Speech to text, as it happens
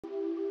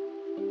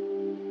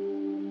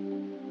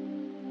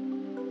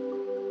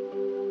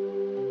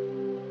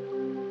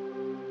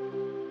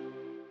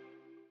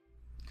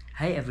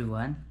Hi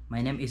everyone, my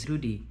name is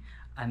Rudy.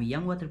 I'm a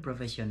young water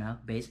professional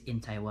based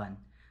in Taiwan.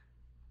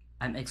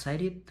 I'm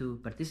excited to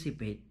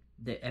participate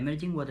the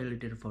Emerging Water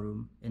Leader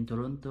Forum in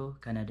Toronto,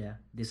 Canada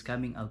this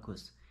coming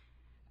August.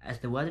 As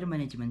the water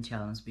management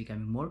challenge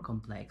becoming more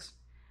complex,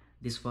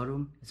 this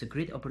forum is a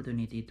great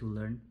opportunity to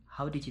learn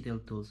how digital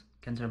tools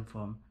can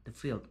transform the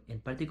field, in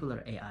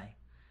particular AI.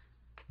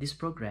 This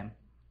program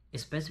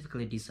is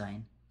specifically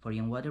designed for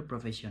young water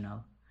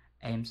professionals,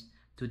 aims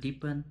to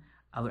deepen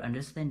our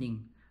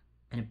understanding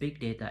and big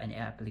data and AI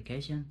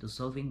application to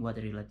solving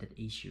water-related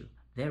issues,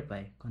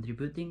 thereby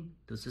contributing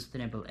to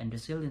sustainable and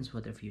resilient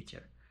water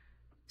future.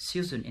 See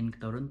you soon in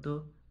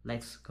Toronto.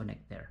 Let's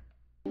connect there.